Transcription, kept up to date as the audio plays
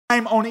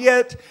on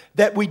it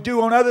that we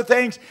do on other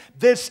things,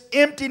 this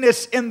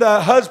emptiness in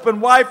the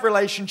husband-wife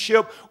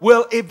relationship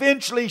will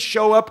eventually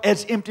show up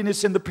as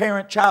emptiness in the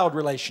parent-child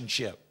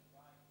relationship.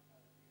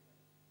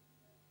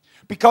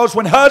 Because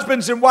when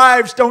husbands and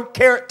wives don't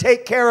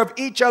take care of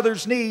each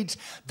other's needs,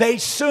 they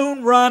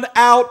soon run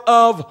out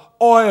of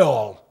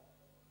oil.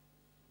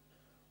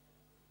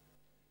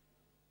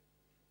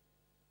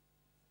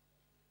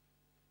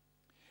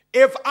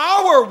 If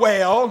our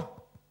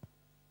well,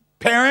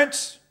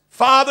 parents,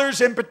 fathers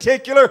in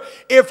particular,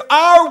 if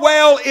our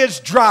well is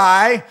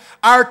dry,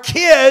 our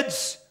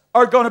kids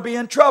are going to be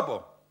in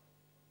trouble.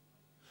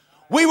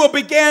 We will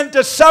begin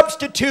to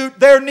substitute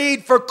their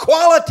need for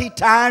quality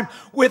time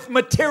with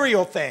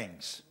material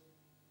things.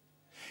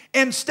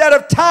 Instead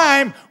of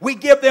time, we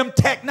give them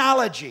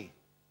technology,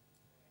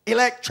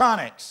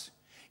 electronics.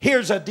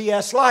 Here's a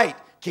DS Lite.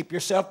 Keep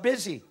yourself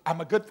busy. I'm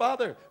a good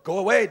father. Go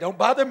away. Don't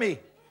bother me.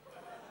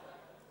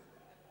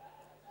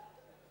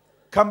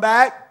 Come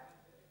back.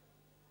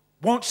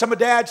 Want some of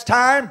Dad's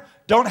time?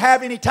 Don't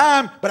have any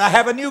time, but I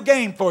have a new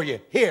game for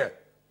you. Here.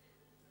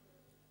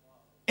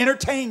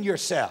 Entertain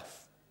yourself.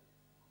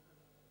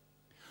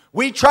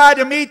 We try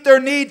to meet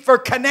their need for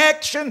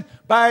connection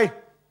by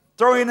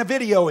throwing a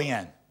video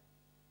in.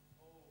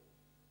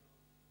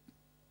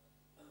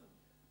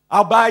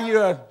 I'll buy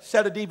you a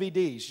set of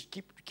DVDs.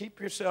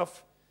 Keep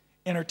yourself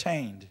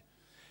entertained.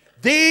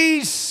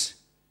 These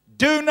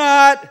do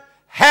not,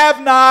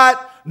 have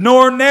not,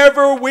 nor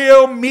never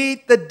will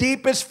meet the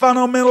deepest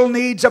fundamental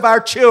needs of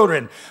our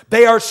children.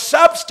 They are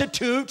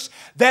substitutes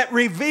that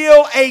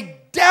reveal a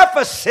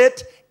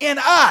deficit in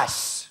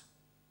us.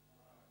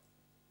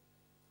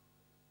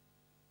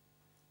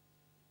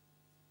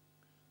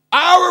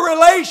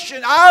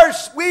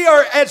 We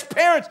are as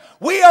parents,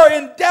 we are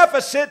in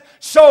deficit,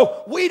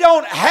 so we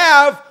don't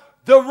have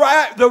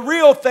the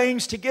real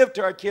things to give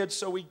to our kids,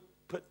 so we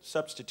put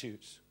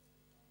substitutes.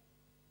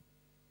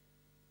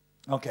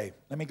 Okay,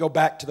 let me go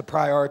back to the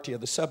priority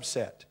of the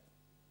subset.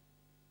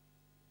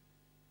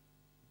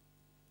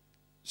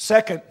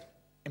 Second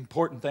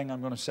important thing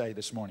I'm going to say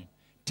this morning.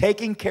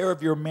 Taking care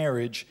of your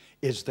marriage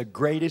is the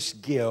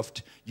greatest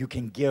gift you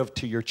can give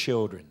to your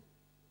children.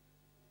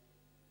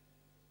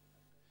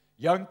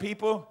 Young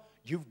people,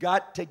 you've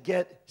got to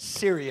get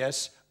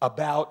serious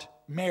about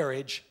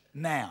marriage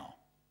now.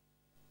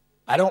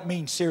 I don't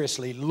mean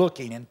seriously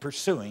looking and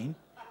pursuing.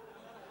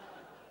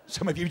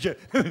 Some of you just...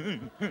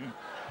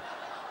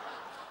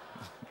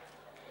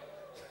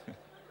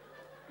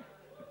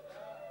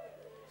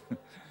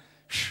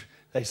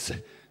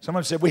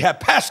 Someone said, we have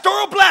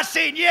pastoral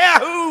blessing,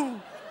 yahoo!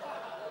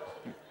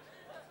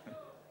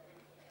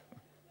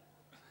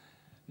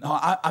 No,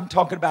 I'm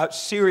talking about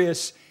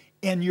serious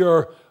in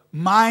your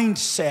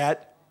mindset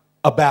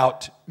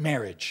about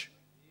marriage.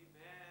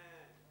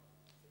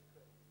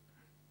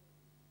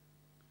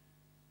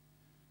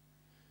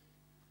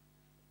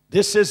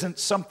 This isn't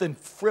something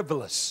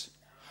frivolous.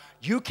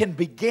 You can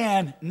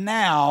begin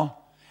now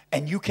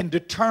and you can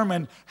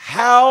determine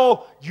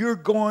how you're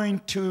going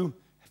to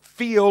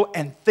feel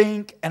and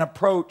think and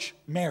approach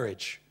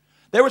marriage.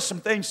 There were some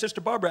things Sister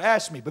Barbara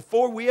asked me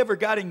before we ever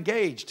got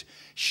engaged.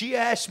 She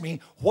asked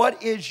me,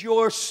 what is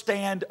your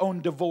stand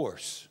on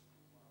divorce?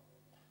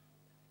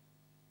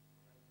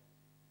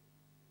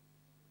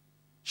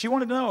 She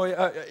wanted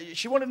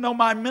to know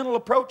my mental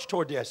approach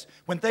toward this.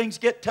 When things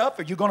get tough,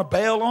 are you going to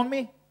bail on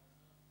me?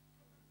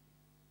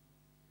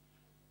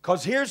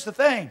 Because here's the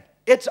thing.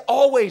 It's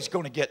always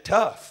going to get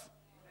tough.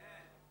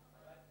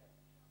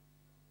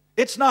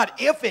 It's not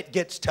if it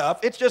gets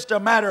tough. It's just a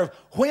matter of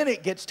when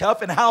it gets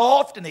tough and how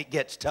often it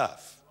gets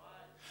tough.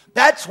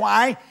 That's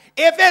why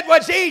if it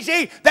was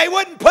easy, they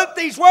wouldn't put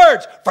these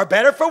words, for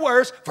better, for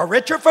worse, for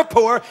richer, for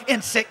poor,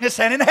 in sickness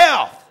and in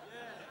health.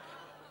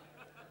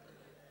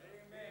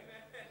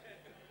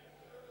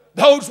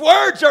 Those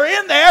words are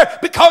in there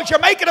because you're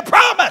making a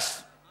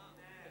promise.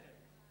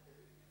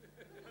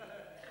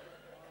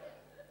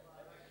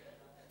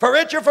 For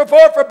richer, for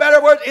poor, for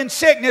better, worse, in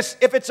sickness.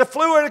 If it's a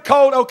flu or a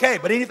cold, okay.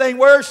 But anything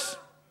worse,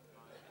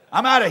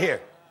 I'm out of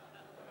here.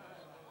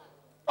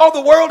 Oh,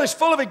 the world is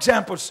full of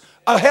examples.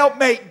 A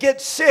helpmate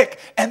gets sick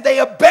and they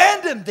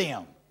abandon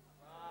them.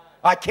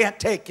 I can't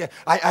take it.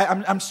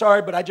 I'm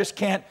sorry, but I just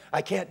can't.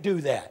 I can't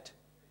do that.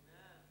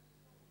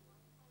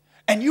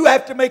 And you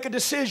have to make a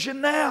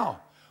decision now.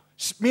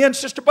 Me and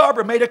Sister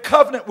Barbara made a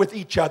covenant with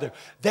each other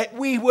that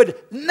we would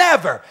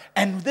never,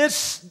 and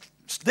this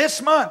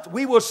month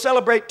we will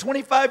celebrate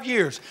 25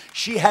 years.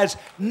 She has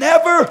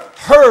never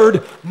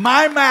heard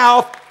my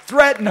mouth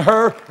threaten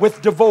her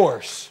with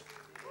divorce.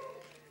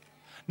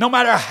 No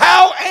matter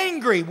how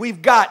angry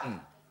we've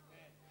gotten,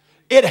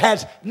 it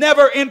has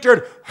never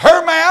entered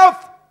her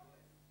mouth.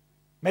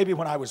 Maybe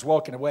when I was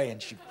walking away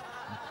and she...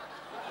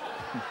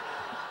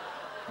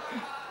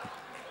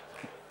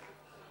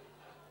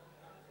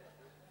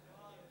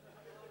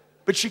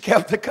 But she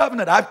kept the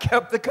covenant. I've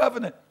kept the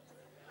covenant.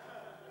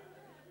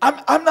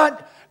 I'm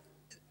not,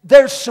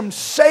 there's some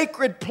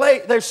sacred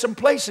place, there's some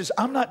places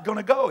I'm not going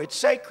to go. It's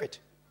sacred.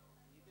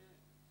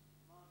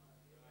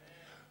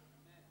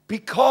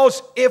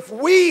 Because if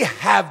we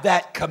have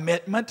that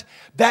commitment,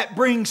 that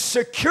brings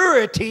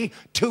security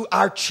to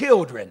our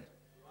children.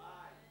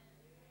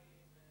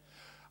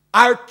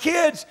 Our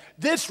kids,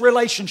 this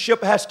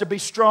relationship has to be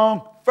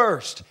strong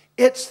first.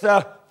 It's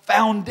the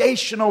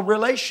foundational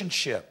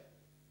relationship.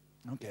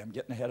 Okay, I'm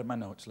getting ahead of my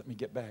notes. Let me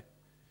get back.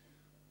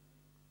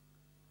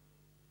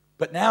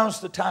 But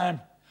now's the time.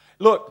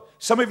 Look,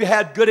 some of you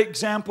had good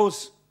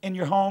examples in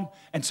your home,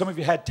 and some of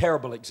you had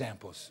terrible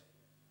examples.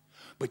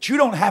 But you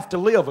don't have to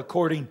live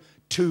according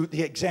to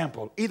the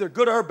example, either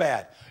good or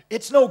bad.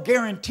 It's no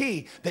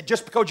guarantee that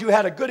just because you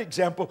had a good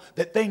example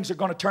that things are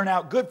going to turn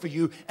out good for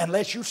you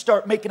unless you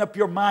start making up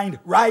your mind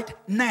right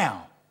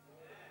now.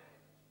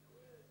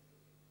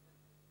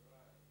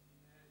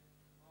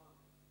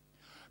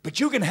 But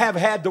you can have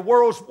had the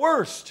world's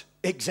worst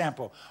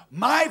example.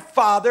 My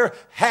father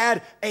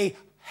had a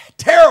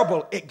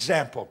terrible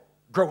example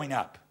growing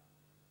up.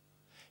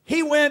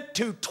 He went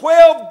to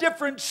 12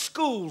 different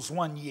schools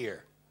one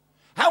year.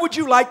 How would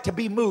you like to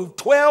be moved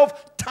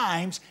 12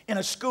 times in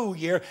a school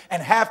year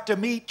and have to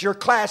meet your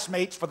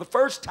classmates for the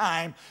first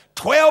time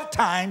 12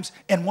 times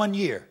in 1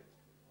 year?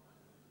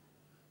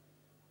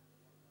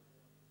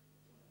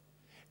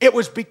 It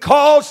was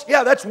because,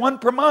 yeah, that's one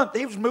per month.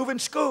 He was moving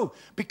school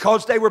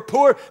because they were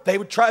poor. They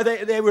would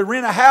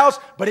rent a house,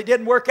 but it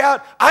didn't work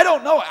out. I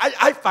don't know.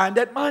 I find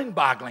that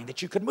mind-boggling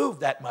that you could move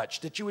that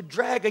much, that you would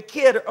drag a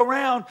kid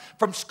around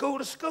from school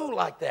to school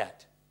like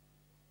that.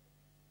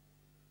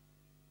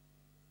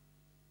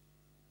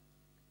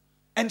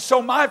 And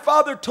so my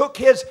father took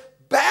his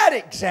bad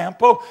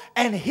example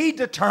and he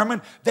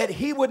determined that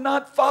he would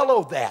not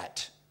follow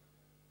that.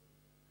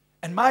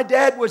 And my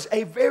dad was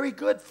a very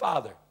good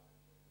father.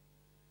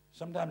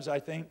 Sometimes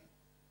I think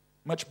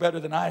much better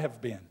than I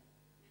have been.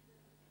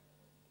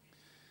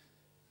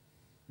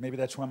 Maybe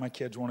that's why my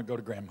kids want to go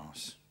to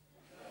grandma's.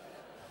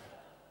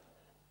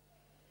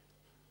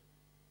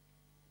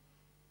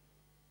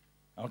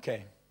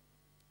 Okay.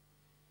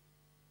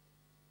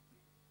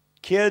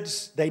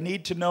 Kids, they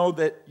need to know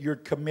that you're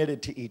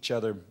committed to each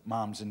other,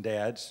 moms and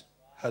dads,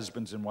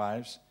 husbands and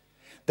wives.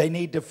 They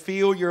need to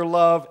feel your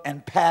love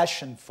and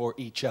passion for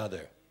each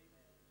other.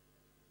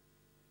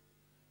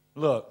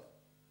 Look,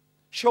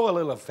 show a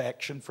little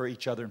affection for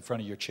each other in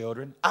front of your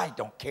children. I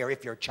don't care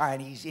if you're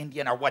Chinese,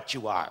 Indian, or what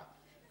you are.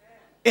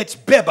 It's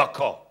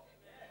biblical.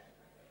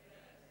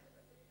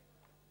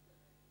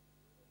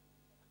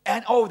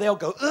 And oh, they'll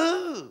go,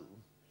 ooh.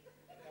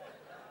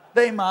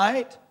 They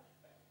might.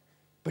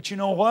 But you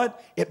know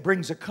what? It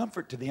brings a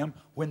comfort to them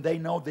when they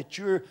know that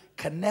you're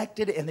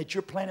connected and that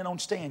you're planning on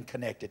staying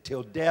connected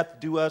till death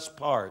do us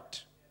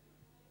part.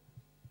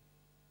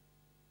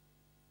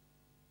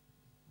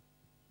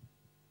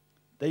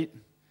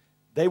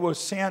 They will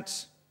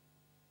sense,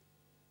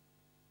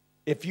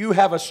 if you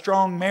have a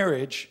strong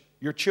marriage,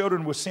 your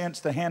children will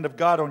sense the hand of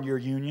God on your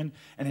union,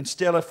 and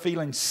instead of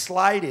feeling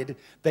slighted,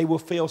 they will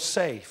feel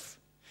safe.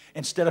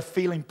 Instead of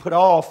feeling put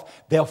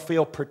off, they'll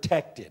feel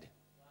protected.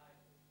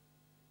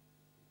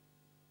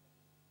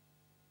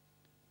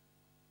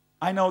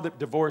 I know that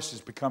divorce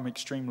has become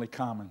extremely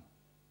common.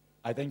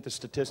 I think the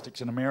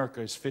statistics in America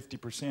is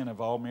 50%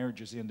 of all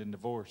marriages end in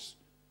divorce.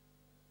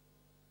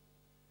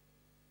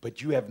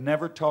 But you have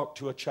never talked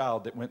to a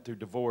child that went through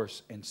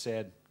divorce and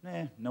said,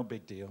 no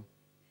big deal.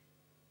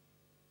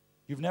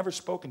 You've never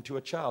spoken to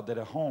a child that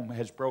a home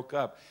has broke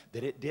up,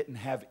 that it didn't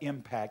have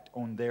impact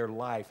on their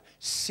life,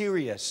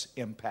 serious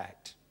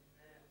impact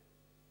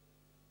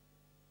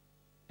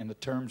in the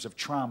terms of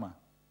trauma.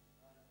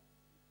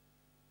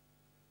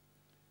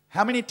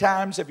 How many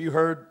times have you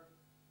heard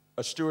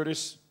a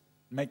stewardess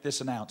make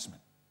this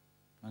announcement?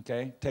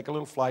 Okay, take a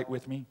little flight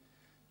with me.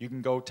 You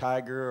can go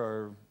Tiger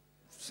or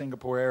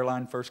Singapore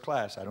Airline first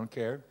class. I don't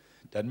care.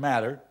 Doesn't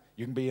matter.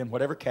 You can be in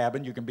whatever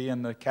cabin. You can be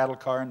in the cattle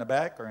car in the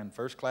back or in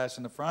first class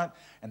in the front.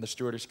 And the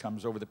stewardess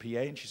comes over the PA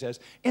and she says,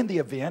 in the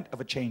event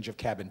of a change of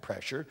cabin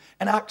pressure,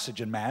 an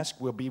oxygen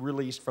mask will be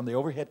released from the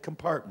overhead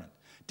compartment.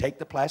 Take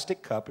the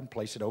plastic cup and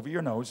place it over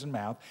your nose and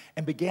mouth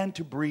and begin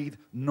to breathe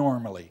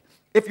normally.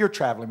 If you're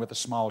traveling with a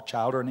small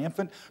child or an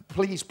infant,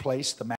 please place the mask